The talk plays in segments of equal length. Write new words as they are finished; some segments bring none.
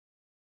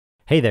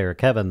Hey there,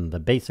 Kevin, the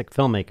Basic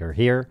Filmmaker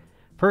here.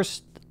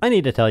 First, I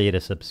need to tell you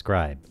to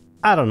subscribe.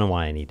 I don't know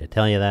why I need to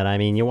tell you that. I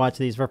mean, you watch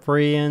these for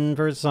free, and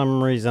for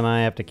some reason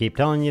I have to keep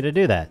telling you to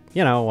do that.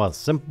 You know, a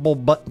simple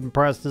button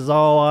press is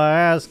all I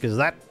ask. Is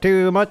that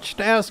too much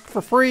to ask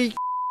for free?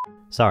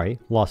 Sorry,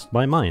 lost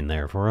my mind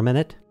there for a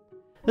minute.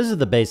 This is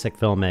the Basic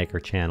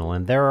Filmmaker channel,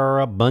 and there are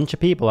a bunch of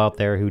people out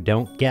there who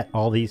don't get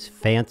all these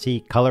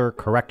fancy color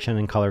correction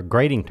and color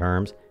grading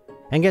terms,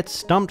 and get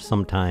stumped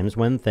sometimes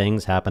when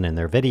things happen in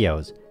their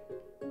videos.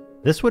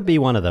 This would be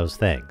one of those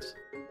things.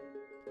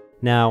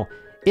 Now,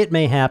 it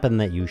may happen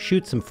that you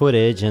shoot some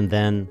footage and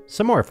then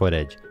some more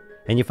footage,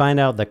 and you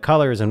find out the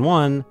colors in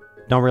one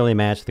don't really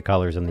match the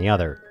colors in the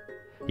other.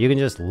 You can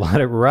just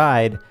let it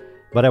ride,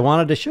 but I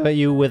wanted to show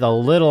you with a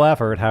little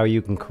effort how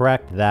you can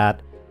correct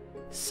that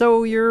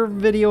so your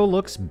video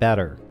looks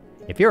better.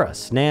 If you're a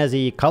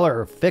snazzy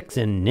color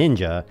fixin'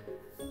 ninja,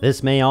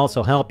 this may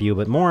also help you,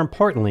 but more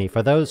importantly,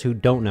 for those who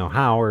don't know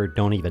how or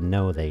don't even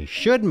know they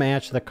should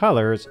match the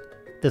colors,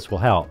 this will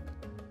help.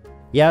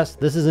 Yes,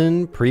 this is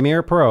in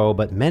Premiere Pro,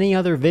 but many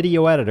other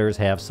video editors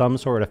have some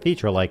sort of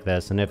feature like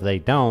this, and if they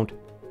don't,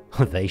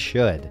 they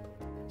should.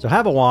 So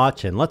have a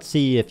watch and let's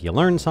see if you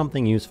learned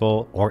something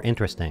useful or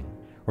interesting.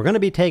 We're going to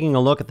be taking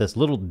a look at this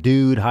little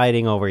dude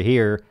hiding over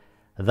here,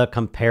 the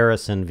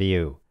comparison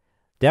view.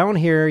 Down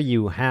here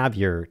you have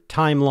your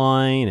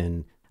timeline,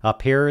 and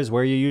up here is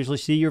where you usually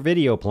see your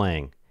video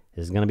playing.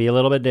 This is going to be a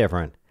little bit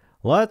different.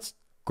 Let's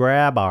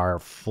grab our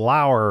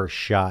flower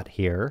shot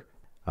here.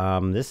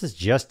 This is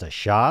just a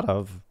shot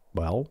of,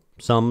 well,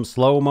 some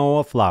slow-mo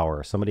of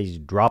flour. Somebody's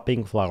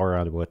dropping flour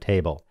onto a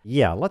table.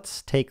 Yeah,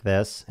 let's take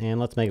this and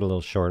let's make it a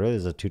little shorter. This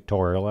is a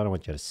tutorial. I don't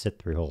want you to sit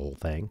through the whole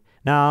thing.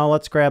 Now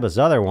let's grab this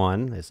other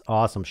one, this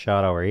awesome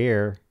shot over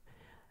here.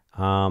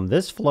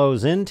 This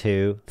flows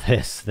into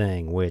this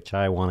thing, which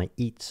I want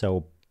to eat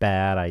so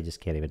bad I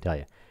just can't even tell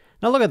you.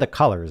 Now look at the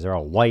colors. They're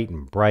all white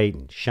and bright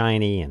and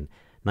shiny and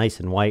nice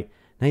and white.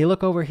 Now you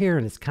look over here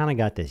and it's kind of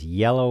got this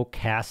yellow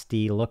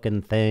casty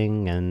looking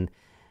thing, and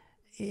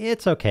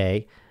it's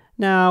okay.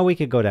 Now we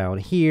could go down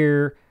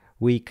here.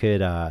 We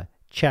could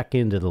check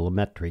into the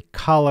Lumetri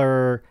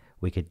color.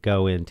 We could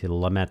go into the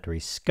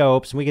Lumetri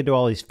scopes, and we could do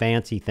all these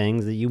fancy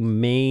things that you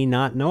may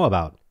not know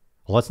about.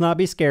 Well, let's not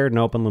be scared and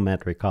open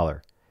Lumetri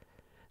color.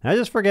 Now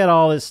just forget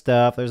all this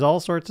stuff. There's all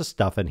sorts of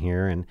stuff in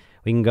here, and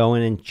we can go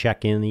in and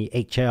check in the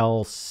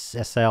HL,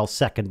 SL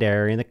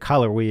secondary and the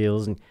color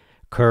wheels and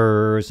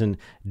curves and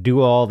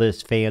do all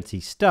this fancy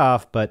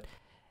stuff. But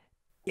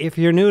if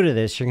you're new to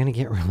this, you're going to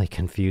get really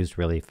confused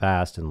really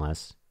fast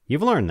unless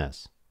you've learned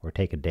this or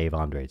taken Dave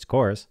Andrade's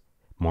course.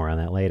 More on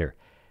that later.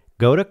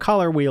 Go to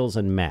color wheels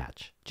and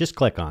match. Just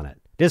click on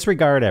it.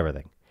 Disregard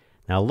everything.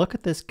 Now look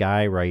at this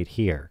guy right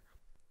here.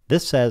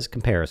 This says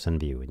comparison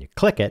view, and you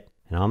click it,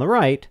 and on the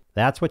right,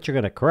 that's what you're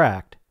going to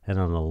correct, and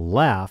on the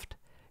left,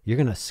 you're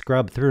going to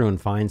scrub through and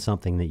find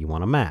something that you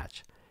want to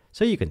match.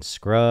 So you can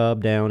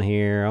scrub down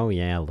here. Oh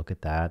yeah, look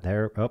at that.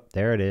 There, oh,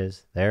 there it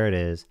is. There it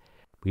is.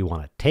 We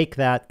want to take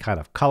that kind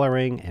of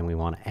coloring and we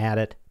want to add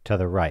it to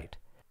the right.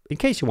 In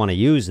case you want to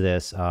use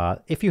this,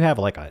 if you have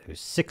like a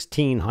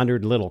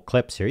 1,600 little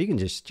clips here, you're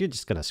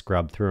just going to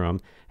scrub through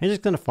them and you're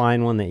just going to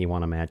find one that you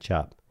want to match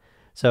up.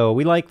 So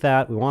we like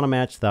that. We want to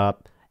match that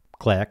up.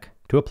 Click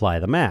to apply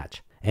the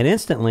match. And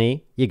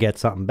instantly you get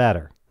something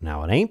better.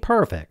 Now it ain't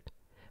perfect,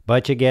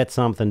 but you get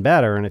something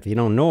better, and if you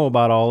don't know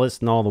about all this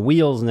and all the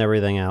wheels and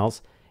everything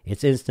else,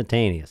 it's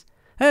instantaneous.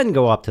 And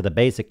go up to the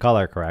basic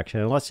color correction,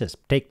 and let's just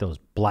take those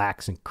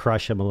blacks and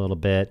crush them a little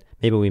bit.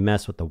 Maybe we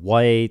mess with the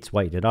whites,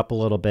 whiten it up a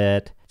little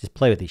bit, just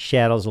play with these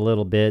shadows a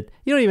little bit.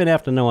 You don't even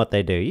have to know what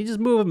they do. You just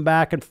move them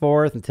back and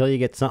forth until you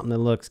get something that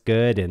looks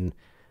good, and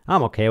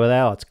I'm okay with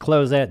that. Let's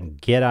close that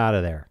and get out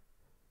of there.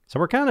 So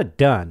we're kind of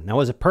done. Now,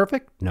 is it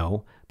perfect?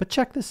 No, but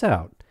check this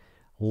out.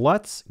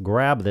 Let's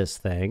grab this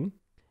thing,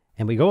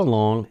 and we go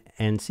along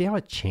and see how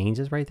it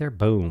changes right there.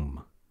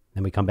 Boom.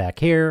 Then we come back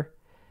here.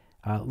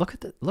 Look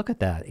at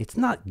that. It's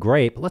not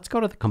great, but let's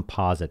go to the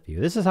composite view.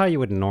 This is how you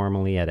would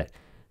normally edit.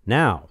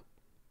 Now,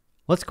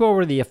 let's go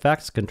over the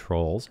effects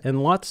controls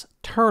and let's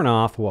turn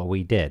off what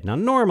we did. Now,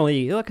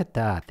 normally, look at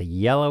that. The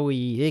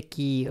yellowy,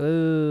 icky,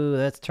 ooh,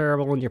 that's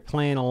terrible when you're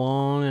playing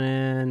along,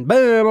 and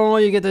boom, oh,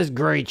 you get this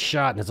great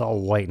shot and it's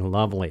all white and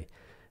lovely.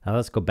 Now,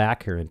 let's go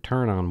back here and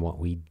turn on what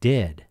we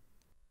did.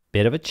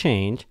 Bit of a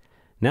change.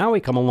 Now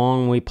we come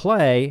along and we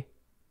play,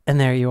 and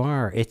there you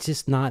are. It's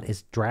just not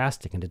as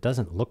drastic, and it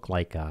doesn't look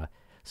like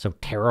so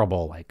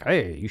terrible, like,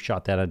 hey, you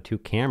shot that on 2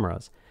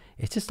 cameras.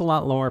 It's just a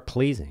lot more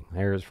pleasing.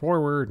 There's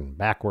forward and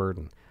backward,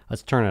 and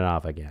let's turn it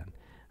off again.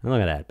 And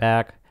look at that,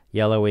 back,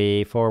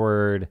 yellowy,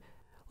 forward.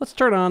 Let's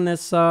turn on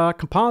this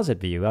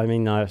composite view.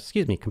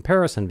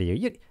 Comparison view.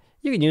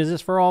 You can use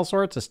this for all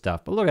sorts of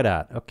stuff, but look at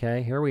that.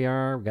 Okay, here we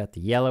are. We got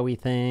the yellowy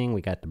thing.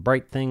 We got the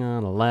bright thing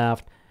on the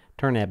left.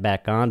 Turn that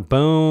back on.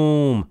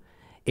 Boom.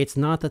 It's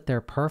not that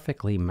they're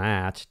perfectly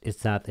matched.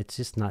 It's that it's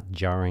just not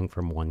jarring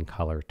from one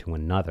color to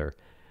another,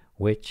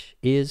 which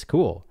is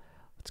cool.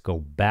 Let's go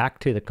back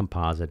to the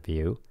composite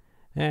view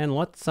and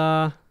let's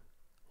have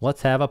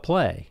a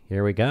play.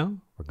 Here we go.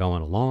 We're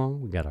going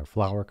along. We got our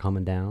flour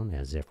coming down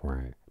as if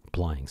we're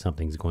implying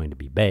something's going to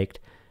be baked.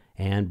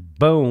 And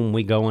boom,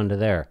 we go into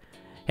there.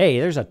 Hey,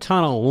 there's a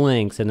ton of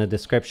links in the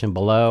description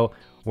below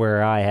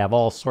where I have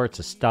all sorts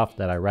of stuff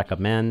that I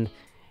recommend.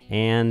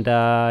 And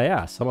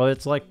yeah, some of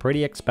it's like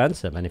pretty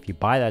expensive. And if you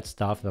buy that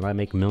stuff, then I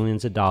make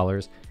millions of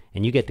dollars.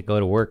 And you get to go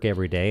to work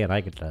every day, and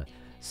I get to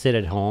sit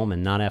at home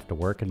and not have to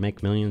work and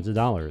make millions of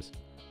dollars.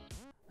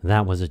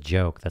 That was a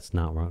joke. That's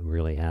not what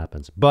really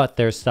happens. But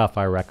there's stuff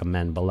I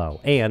recommend below.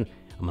 And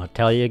I'm going to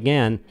tell you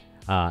again,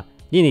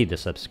 you need to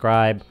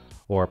subscribe,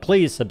 or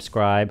please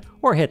subscribe,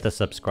 or hit the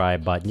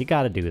subscribe button. You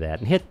got to do that.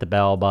 And hit the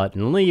bell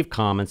button, leave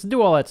comments,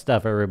 do all that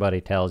stuff everybody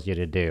tells you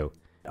to do.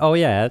 Oh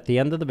yeah, at the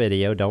end of the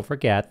video, don't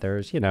forget,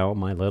 there's, you know,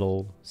 my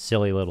little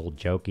silly little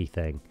jokey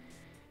thing.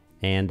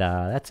 And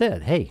that's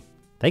it. Hey,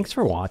 thanks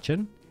for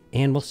watching,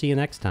 and we'll see you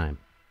next time.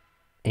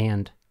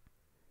 And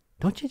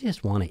don't you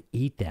just want to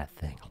eat that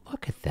thing?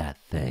 Look at that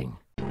thing.